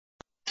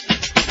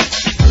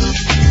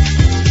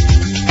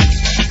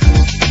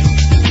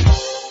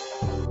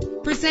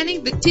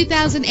Presenting the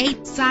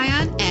 2008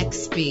 Scion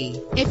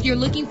XB. If you're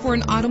looking for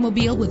an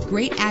automobile with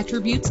great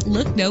attributes,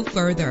 look no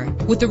further.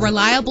 With a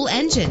reliable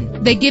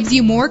engine that gives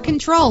you more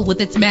control with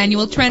its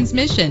manual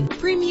transmission,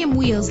 premium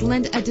wheels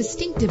lend a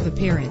distinctive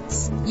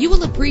appearance. You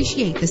will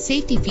appreciate the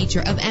safety feature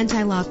of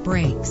anti-lock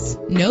brakes.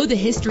 Know the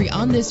history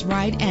on this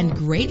ride and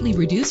greatly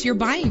reduce your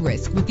buying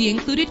risk with the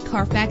included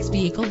Carfax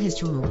Vehicle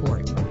History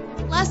Report.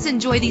 Plus,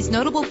 enjoy these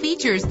notable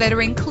features that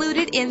are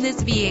included in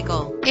this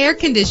vehicle: air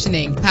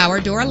conditioning, power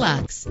door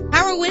locks,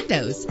 power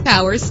windows,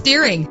 power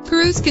steering,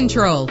 cruise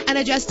control, an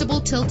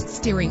adjustable tilt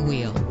steering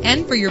wheel.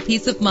 And for your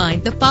peace of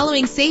mind, the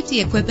following safety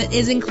equipment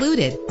is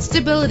included: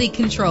 stability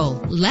control.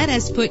 Let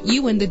us put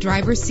you in the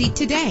driver's seat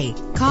today.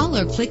 Call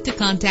or click to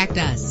contact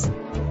us.